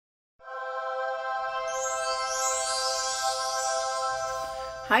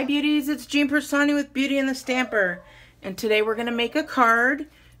Hi beauties, it's Jean Piersanti with Beauty and the Stamper, and today we're going to make a card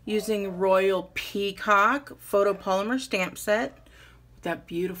using Royal Peacock photopolymer stamp set with that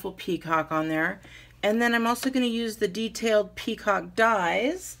beautiful peacock on there. And then I'm also going to use the detailed peacock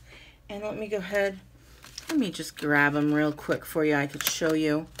dies. And let me go ahead, let me just grab them real quick for you. I could show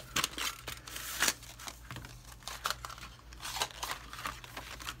you.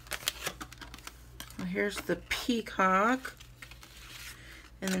 Well, here's the peacock.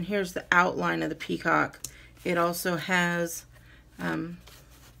 And then here's the outline of the peacock. It also has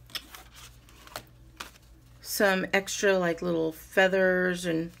some extra like little feathers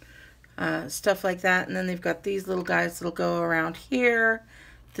and stuff like that. And then they've got these little guys that'll go around here.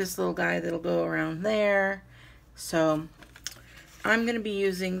 This little guy that'll go around there. So I'm going to be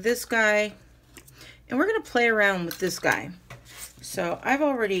using this guy. And we're going to play around with this guy. So I've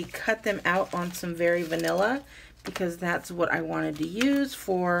already cut them out on some very vanilla, because that's what I wanted to use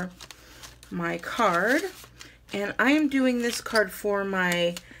for my card. And I am doing this card for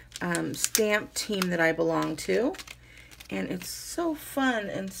my stamp team that I belong to. And it's so fun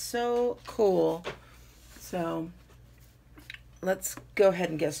and so cool. So let's go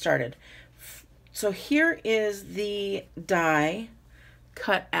ahead and get started. So here is the die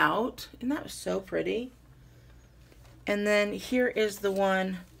cut out. Isn't that so pretty? And then here is the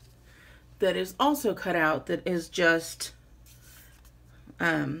one that is also cut out that is just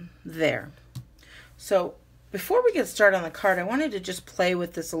there. So before we get started on the card, I wanted to just play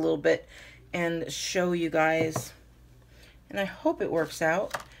with this a little bit and show you guys, and I hope it works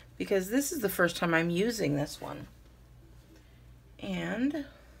out because this is the first time I'm using this one. And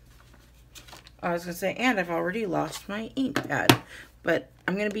I was gonna say, and I've already lost my ink pad, but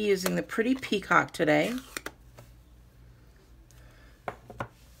I'm gonna be using the Pretty Peacock today.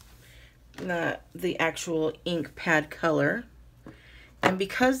 The actual ink pad color, and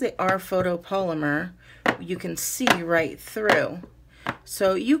because they are photopolymer, you can see right through.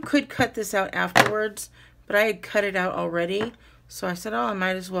 So you could cut this out afterwards, but I had cut it out already, so I said, oh, I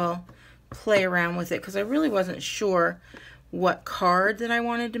might as well play around with it because I really wasn't sure what card that I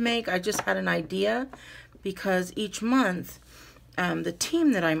wanted to make. I just had an idea because each month the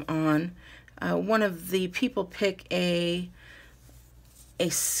team that I'm on, one of the people pick a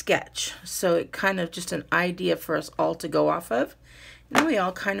sketch, so it kind of just an idea for us all to go off of, and then we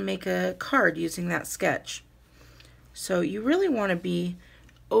all kind of make a card using that sketch. So you really want to be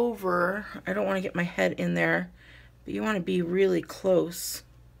over, I don't want to get my head in there, but you want to be really close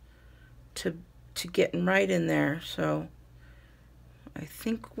to getting right in there. So I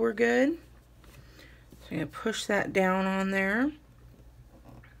think we're good. So I'm going to push that down on there.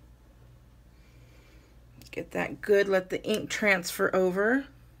 Get that good, let the ink transfer over.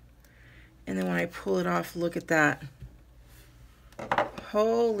 And then when I pull it off, look at that.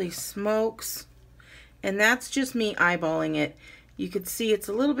 Holy smokes. And that's just me eyeballing it. You could see it's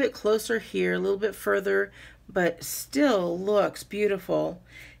a little bit closer here, a little bit further, but still looks beautiful.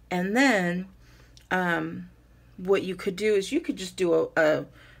 And then what you could do is you could just do a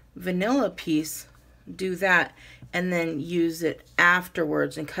vanilla piece, do that, and then use it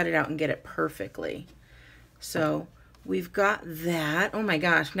afterwards and cut it out and get it perfectly. So we've got that. Oh my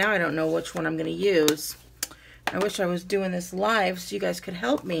gosh, now I don't know which one I'm going to use. I wish I was doing this live so you guys could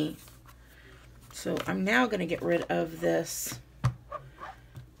help me. So I'm now going to get rid of this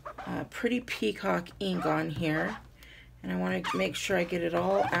Pretty Peacock ink on here. And I want to make sure I get it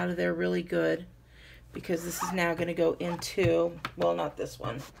all out of there really good, because this is now going to go into, well, not this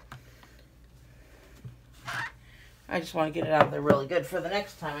one. I just want to get it out of there really good for the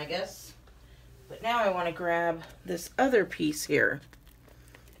next time, I guess. But now I want to grab this other piece here.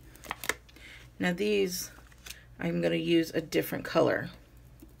 Now these, I'm going to use a different color.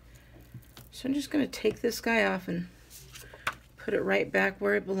 So I'm just going to take this guy off and put it right back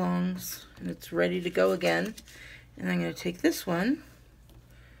where it belongs. And it's ready to go again. And I'm going to take this one,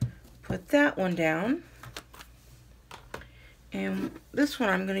 put that one down. And this one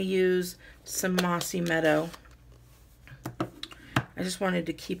I'm going to use some Mossy Meadow. I just wanted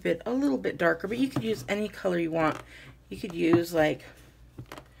to keep it a little bit darker, but you could use any color you want. You could use like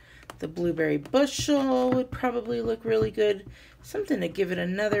the Blueberry Bushel would probably look really good. Something to give it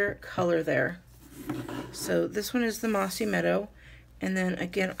another color there. So this one is the Mossy Meadow. And then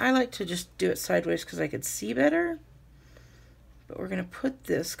again, I like to just do it sideways because I could see better. But we're going to put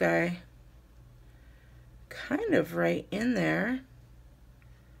this guy kind of right in there.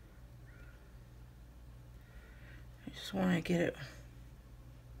 I just want to get it.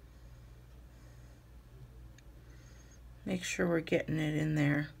 Make sure we're getting it in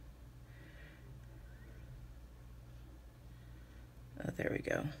there. There we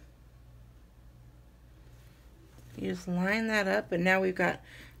go. You just line that up, and now we've got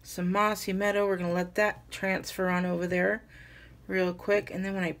some mossy meadow. We're going to let that transfer on over there real quick, and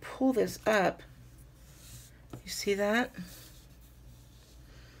then when I pull this up, you see that?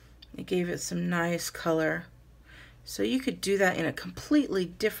 It gave it some nice color. So you could do that in a completely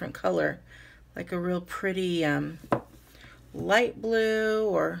different color, like a real pretty light blue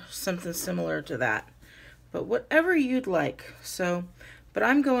or something similar to that. But whatever you'd like. So, but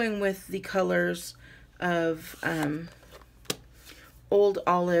I'm going with the colors of Old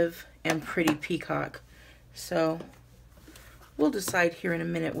Olive and Pretty Peacock. So we'll decide here in a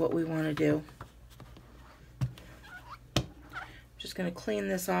minute what we want to do. Just going to clean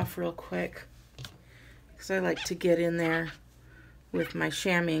this off real quick because I like to get in there with my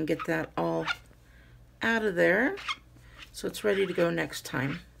chamois and get that all out of there so it's ready to go next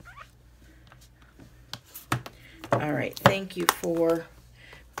time. All right, thank you for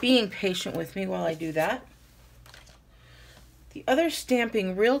being patient with me while I do that. The other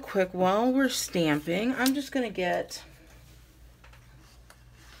stamping real quick while we're stamping, I'm just going to get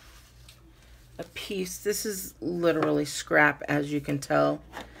a piece. This is literally scrap, as you can tell.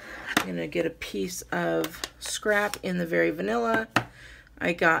 I'm going to get a piece of scrap in the Very Vanilla.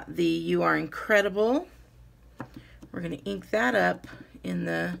 I got the You Are Incredible. We're going to ink that up in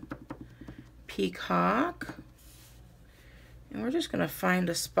the Peacock. And we're just going to find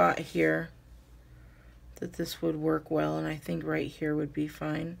a spot here that this would work well, and I think right here would be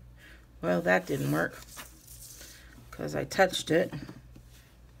fine. Well, that didn't work because I touched it.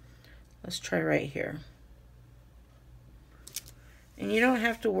 Let's try right here. And you don't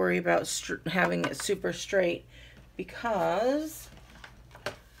have to worry about having it super straight because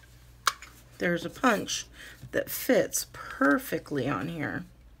there's a punch that fits perfectly on here.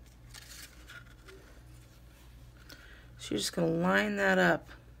 So you're just going to line that up.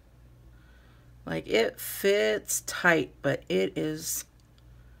 Like, it fits tight, but it is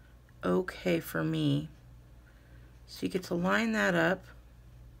okay for me. So you get to line that up.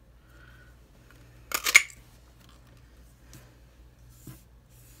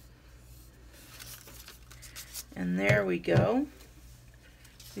 And there we go.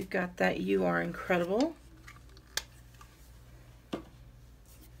 We've got that You Are Incredible.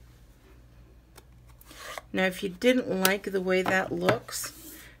 Now, if you didn't like the way that looks,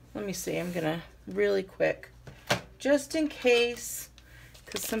 let me see, I'm gonna really quick, just in case,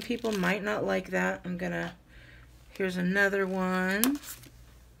 because some people might not like that, I'm gonna, here's another one.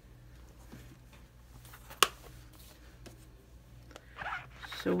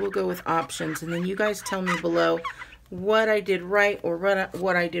 So we'll go with options, and then you guys tell me below what I did right or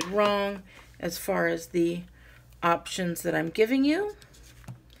what I did wrong as far as the options that I'm giving you.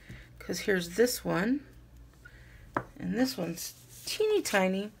 Because here's this one, and this one's teeny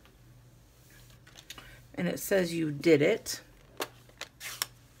tiny, and it says You Did It.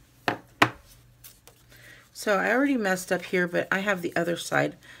 So I already messed up here, but I have the other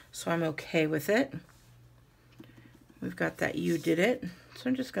side, so I'm okay with it. We've got that You Did It. So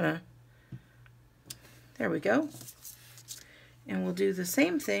I'm just gonna, there we go. And we'll do the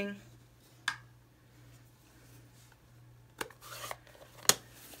same thing.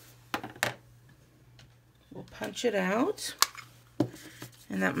 We'll punch it out.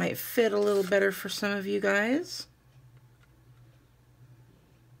 And that might fit a little better for some of you guys.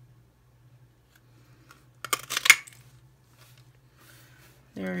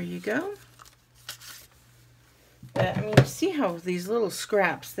 There you go. But, I mean, you see how these little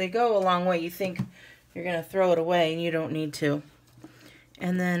scraps, they go a long way. You think you're going to throw it away, and you don't need to.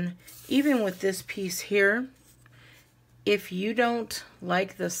 And then, even with this piece here, if you don't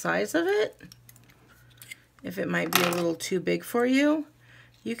like the size of it, if it might be a little too big for you,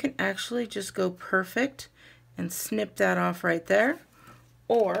 you can actually just go perfect and snip that off right there.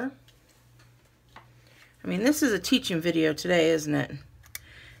 Or, I mean, this is a teaching video today, isn't it?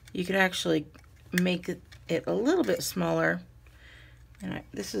 You can actually make it a little bit smaller, and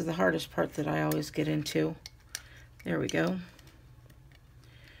this is the hardest part that I always get into. There we go.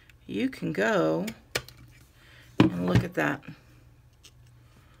 You can go and look at that.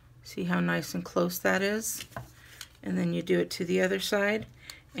 See how nice and close that is? And then you do it to the other side,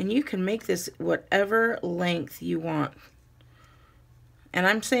 and you can make this whatever length you want. And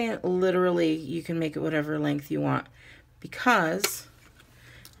I'm saying literally you can make it whatever length you want, because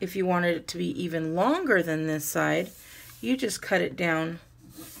if you wanted it to be even longer than this side, you just cut it down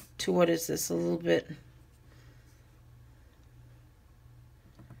to, what is this, a little bit,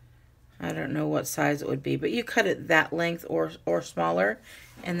 I don't know what size it would be, but you cut it that length or smaller,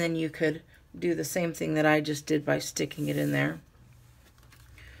 and then you could do the same thing that I just did by sticking it in there.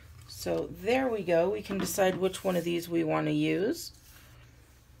 So there we go. We can decide which one of these we want to use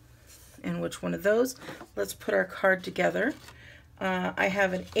and which one of those. Let's put our card together. I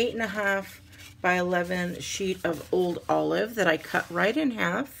have an 8.5 by 11 sheet of old olive that I cut right in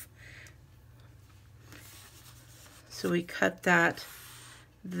half. So we cut that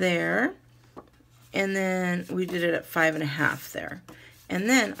there, and then we did it at 5.5 there. And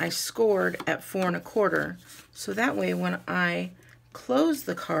then I scored at 4 1/4. So that way when I close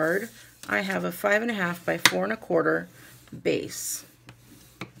the card, I have a 5.5 by 4 1/4 base.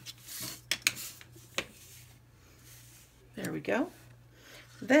 There we go.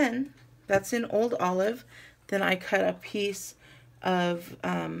 Then, that's in old olive. Then I cut a piece of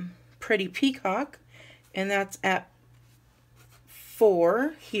Pretty Peacock, and that's at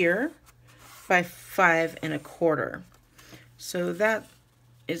 4 here by 5 1/4. So that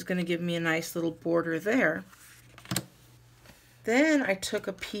is going to give me a nice little border there. Then I took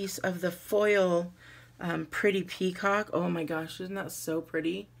a piece of the foil Pretty Peacock. Oh my gosh, isn't that so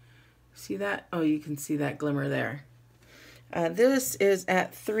pretty? See that? Oh, you can see that glimmer there. This is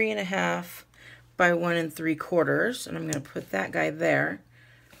at 3.5 by 1 3/4, and I'm going to put that guy there.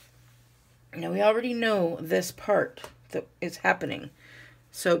 Now we already know this part that is happening.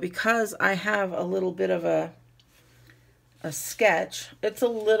 So because I have a little bit of a sketch, it's a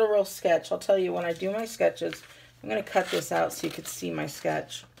literal sketch. I'll tell you, when I do my sketches, I'm going to cut this out so you can see my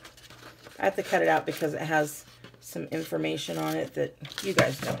sketch. I have to cut it out because it has some information on it that you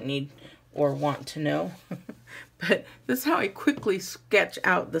guys don't need or want to know. But this is how I quickly sketch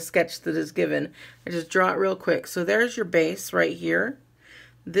out the sketch that is given. I just draw it real quick. So there's your base right here.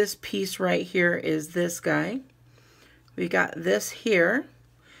 This piece right here is this guy. We got this here.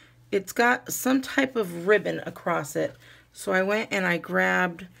 It's got some type of ribbon across it. So I went and I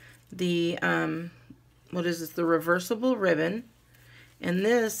grabbed the, what is this, the reversible ribbon. And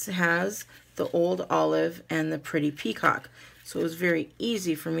this has the old olive and the Pretty Peacock. So it was very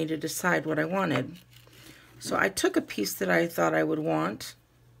easy for me to decide what I wanted. So I took a piece that I thought I would want,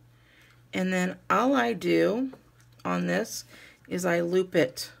 and then all I do on this is I loop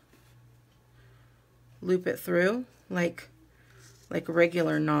it through like a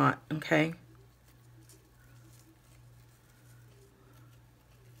regular knot, okay?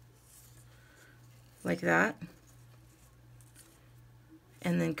 Like that.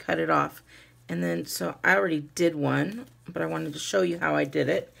 And then cut it off. And then, so I already did one, but I wanted to show you how I did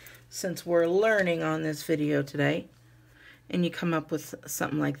it since we're learning on this video today. And you come up with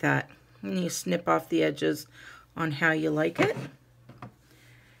something like that. And you snip off the edges on how you like it.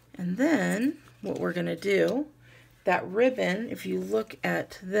 And then what we're going to do, that ribbon, if you look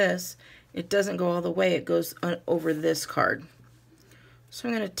at this, it doesn't go all the way, it goes over this card. So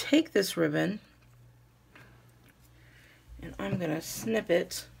I'm going to take this ribbon and I'm going to snip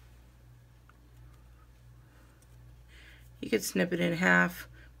it. You could snip it in half.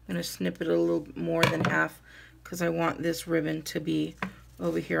 I'm going to snip it a little more than half because I want this ribbon to be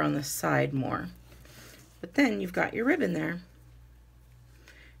over here on the side more. But then you've got your ribbon there.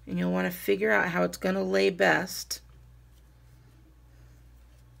 And you'll want to figure out how it's going to lay best.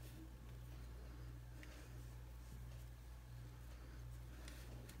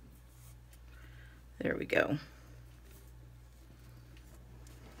 There we go.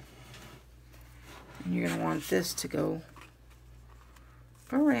 And you're going to want this to go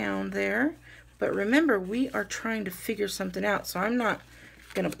around there. But remember, we are trying to figure something out, so I'm not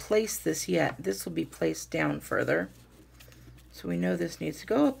going to place this yet. This will be placed down further. So we know this needs to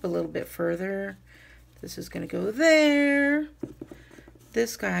go up a little bit further. This is going to go there.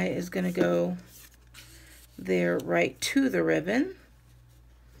 This guy is going to go there right to the ribbon.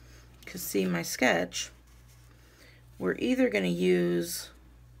 Because see my sketch, we're either going to use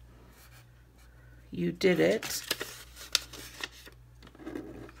You Did It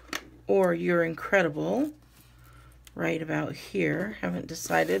or You're Incredible right about here. Haven't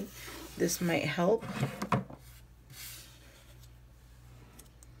decided. This might help.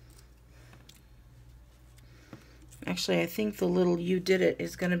 Actually, I think the little You Did It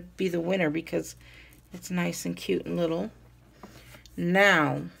is going to be the winner because it's nice and cute and little.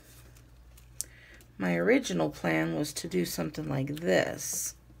 Now, my original plan was to do something like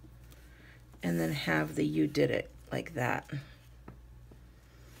this and then have the You Did It like that.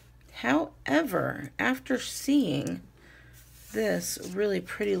 However, after seeing this really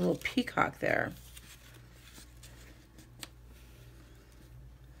pretty little peacock there,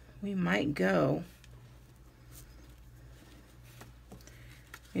 we might go,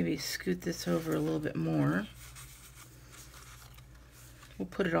 maybe scoot this over a little bit more. We'll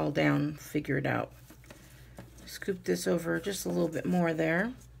put it all down, figure it out. Scoop this over just a little bit more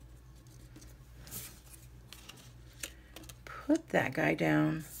there. put that guy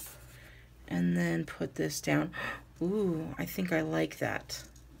down and then put this down. Ooh, I think I like that.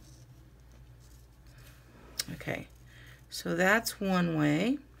 Okay, so that's one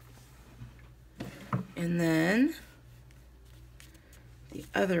way. And then the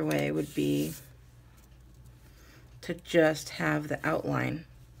other way would be to just have the outline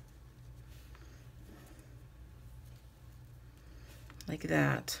like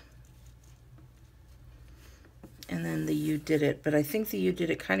that. And then the "you did it," but I think the "you did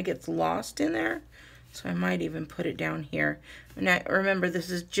it" kind of gets lost in there, so I might even put it down here. And I remember, this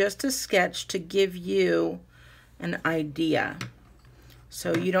is just a sketch to give you an idea.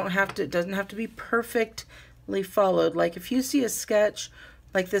 So you don't have to, it doesn't have to be perfectly followed. Like if you see a sketch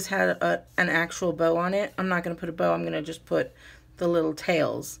like this had an actual bow on it, I'm not going to put a bow, I'm going to just put the little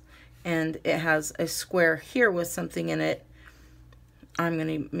tails. And it has a square here with something in it. I'm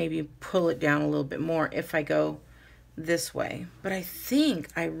going to maybe pull it down a little bit more if I go this way. But I think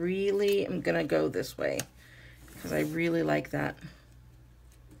I really am going to go this way because I really like that.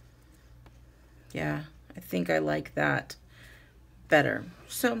 Yeah, I think I like that better.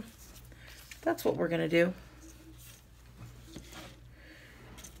 So that's what we're going to do.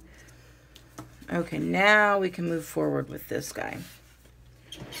 Okay, now we can move forward with this guy.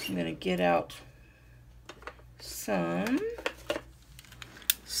 I'm going to get out some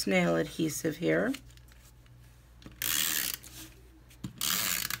snail adhesive here.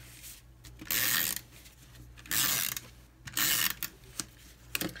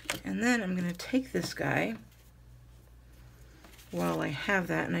 And then I'm going to take this guy while I have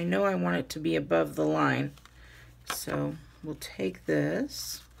that, and I know I want it to be above the line. So we'll take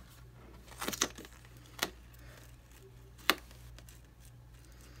this.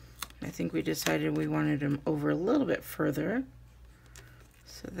 I think we decided we wanted him over a little bit further,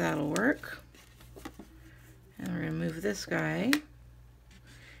 so that'll work. And we're going to move this guy.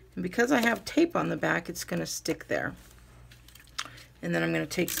 And because I have tape on the back, it's going to stick there. And then I'm going to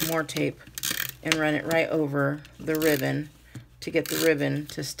take some more tape and run it right over the ribbon to get the ribbon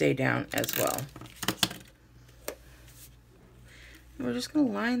to stay down as well. And we're just going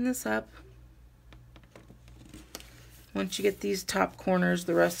to line this up. Once you get these top corners,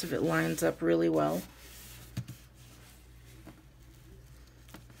 the rest of it lines up really well.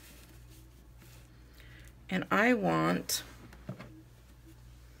 And I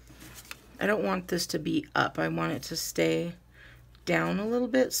don't want this to be up. I want it to stay down a little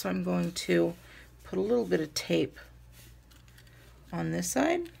bit, so I'm going to put a little bit of tape on this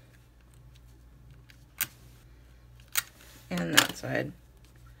side and that side.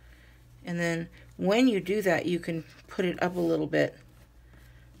 And then when you do that, you can put it up a little bit.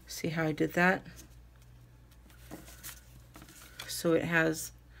 See how I did that? So it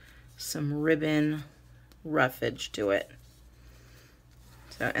has some ribbon roughage to it.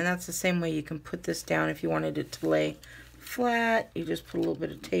 So, and that's the same way you can put this down if you wanted it to lay flat. You just put a little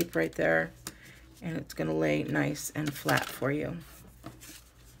bit of tape right there and it's going to lay nice and flat for you.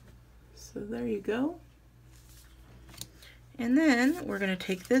 So there you go. And then we're going to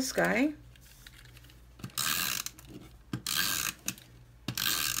take this guy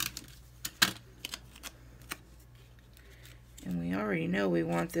and we already know we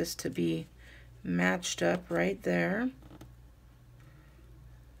want this to be matched up right there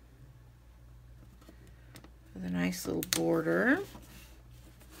with a nice little border.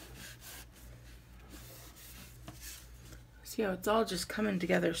 See how it's all just coming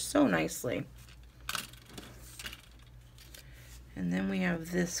together so nicely. And then we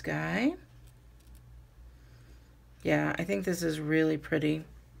have this guy. Yeah, I think this is really pretty.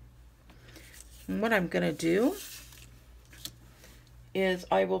 And what I'm going to do is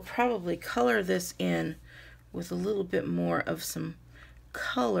I will probably color this in with a little bit more of some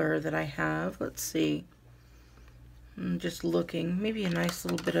color that I have. Let's see. I'm just looking. Maybe a nice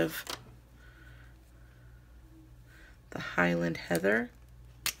little bit of the Highland Heather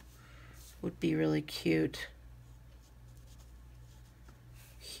would be really cute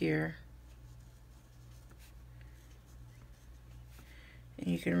here. And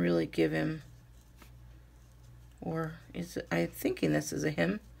you can really give him, or is it, I'm thinking this is a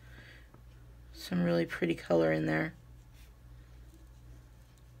him, some really pretty color in there.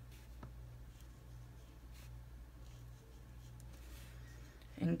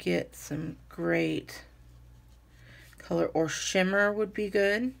 And get some great color, or shimmer would be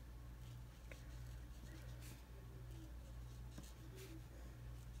good.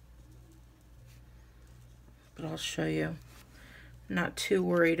 But I'll show you. Not too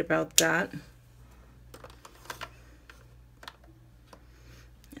worried about that.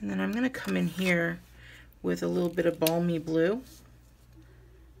 And then I'm going to come in here with a little bit of balmy blue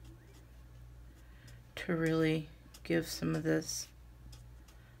to really give some of this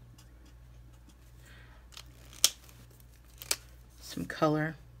some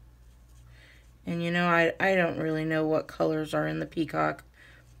color. And you know, I don't really know what colors are in the Peacock,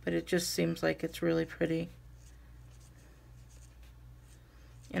 but it just seems like it's really pretty.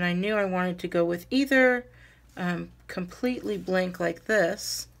 And I knew I wanted to go with either completely blank like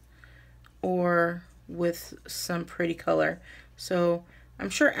this or with some pretty color. So I'm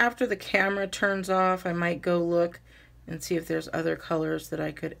sure after the camera turns off, I might go look and see if there's other colors that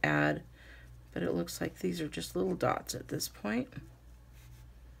I could add. But it looks like these are just little dots at this point.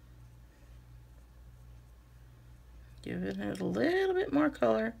 Giving it a little bit more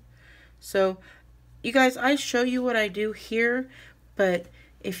color. So you guys, I show you what I do here, but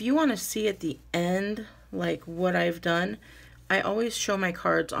if you want to see at the end like what I've done, I always show my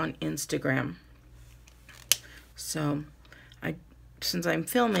cards on Instagram. So since I'm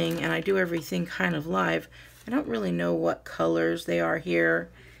filming and I do everything kind of live, I don't really know what colors they are here,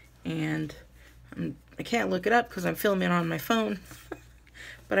 and I can't look it up because I'm filming on my phone.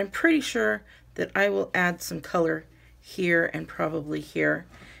 But I'm pretty sure that I will add some color here and probably here.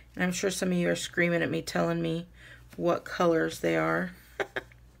 And I'm sure some of you are screaming at me telling me what colors they are.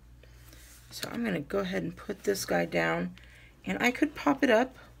 So I'm going to go ahead and put this guy down, and I could pop it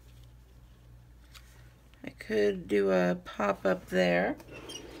up. I could do a pop up there.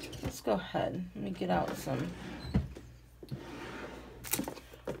 Let's go ahead. Let me get out some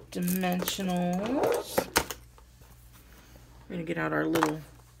dimensionals. We're going to get out our little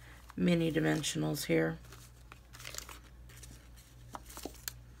mini dimensionals here.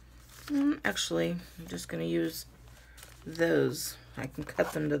 Actually, I'm just going to use those. I can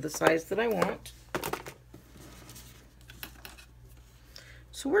cut them to the size that I want.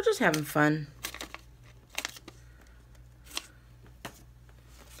 So we're just having fun.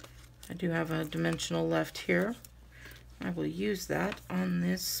 I do have a dimensional left here. I will use that on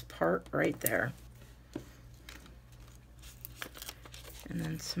this part right there. And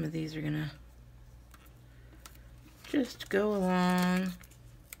then some of these are going to just go along.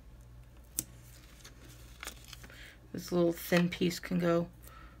 This little thin piece can go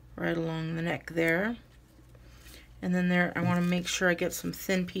right along the neck there. And then there, I want to make sure I get some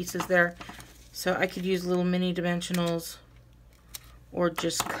thin pieces there. So I could use little mini dimensionals or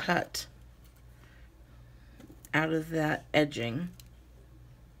just cut out of that edging.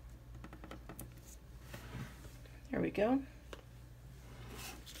 There we go.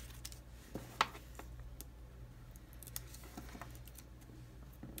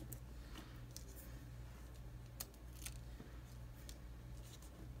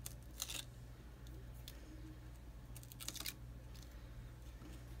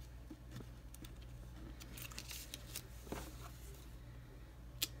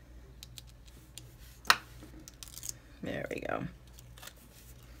 There we go.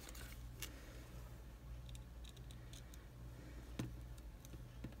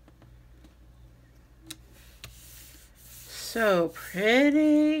 So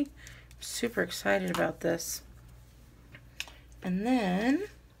pretty. Super excited about this. And then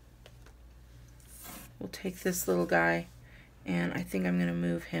we'll take this little guy, and I think I'm going to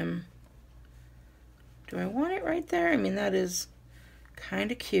move him. Do I want it right there? I mean, that is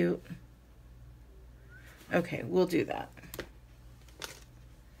kind of cute. Okay, we'll do that.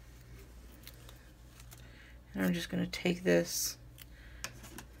 And I'm just going to take this.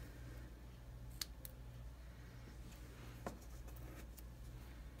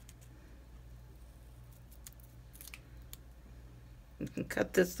 You can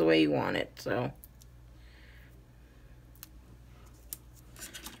cut this the way you want it, so.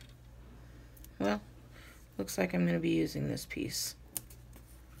 Well, looks like I'm going to be using this piece.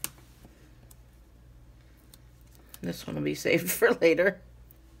 This one will be saved for later.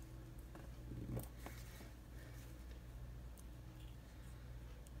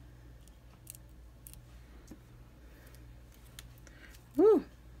 Woo!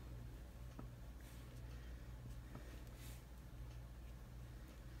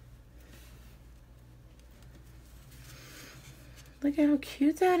 Look at how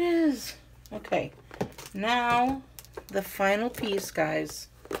cute that is. Okay, now the final piece, guys.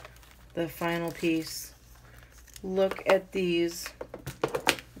 The final piece. Look at these.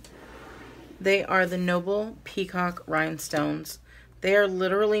 They are the Noble Peacock rhinestones. They are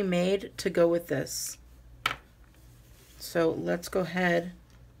literally made to go with this. So let's go ahead.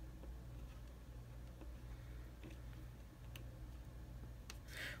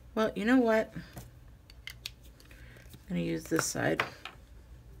 Well, you know what? I'm going to use this side.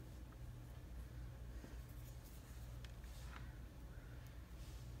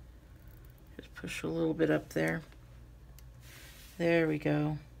 Push a little bit up there. There we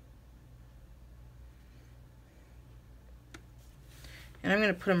go. And I'm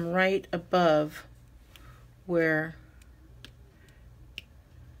going to put them right above where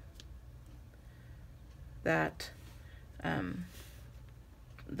that,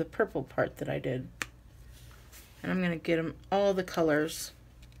 the purple part that I did. And I'm going to get them all the colors.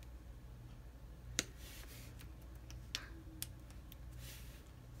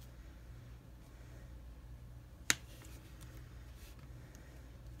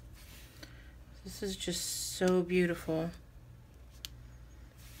 This is just so beautiful.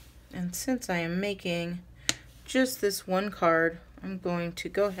 And since I am making just this one card, I'm going to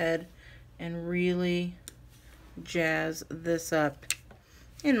go ahead and really jazz this up,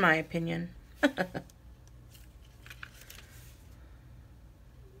 in my opinion.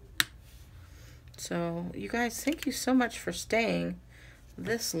 So, you guys, thank you so much for staying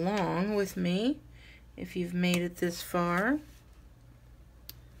this long with me, if you've made it this far.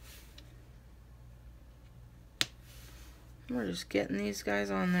 We're just getting these guys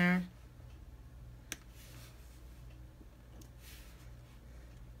on there.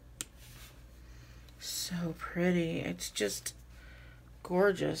 So pretty. It's just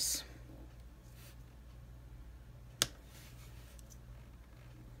gorgeous.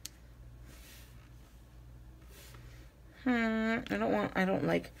 I don't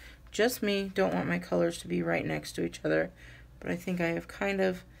like, just me, don't want my colors to be right next to each other, but I think I have kind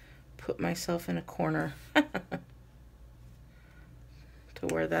of put myself in a corner to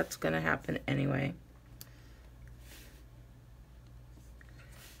where that's going to happen anyway.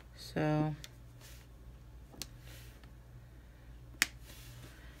 So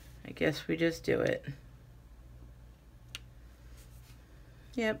I guess we just do it.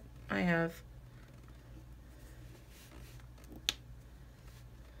 Yep, I have.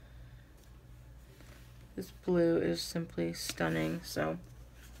 This blue is simply stunning, so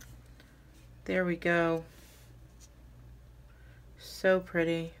there we go. So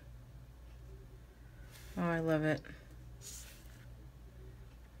pretty. Oh, I love it.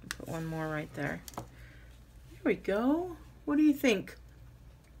 Put one more right there. There we go. What do you think?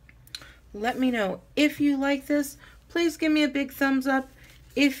 Let me know if you like this. Please give me a big thumbs up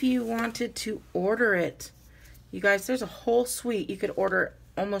if you wanted to order it. You guys, there's a whole suite. You could order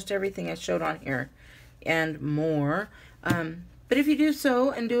almost everything I showed on here and more. But if you do so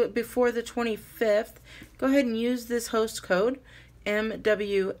and do it before the 25th, go ahead and use this host code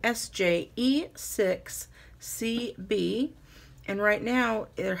MWSJE6CB. And right now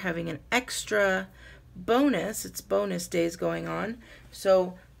they're having an extra bonus. It's bonus days going on.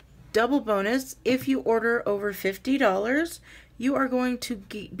 So double bonus. If you order over $50, you are going to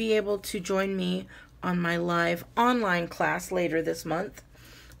be able to join me on my live online class later this month.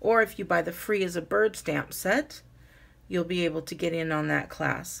 Or if you buy the free as a bird stamp set, you'll be able to get in on that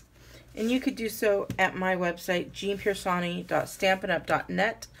class. And you could do so at my website,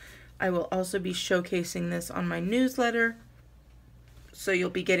 jeanpiersanti.stampinup.net. I will also be showcasing this on my newsletter, so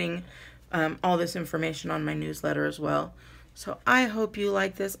you'll be getting all this information on my newsletter as well. So I hope you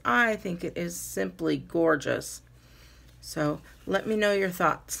like this. I think it is simply gorgeous. So let me know your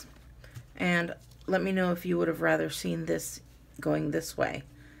thoughts. And let me know if you would have rather seen this going this way.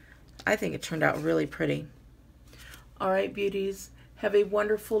 I think it turned out really pretty. All right, beauties. Have a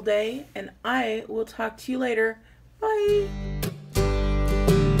wonderful day, and I will talk to you later. Bye.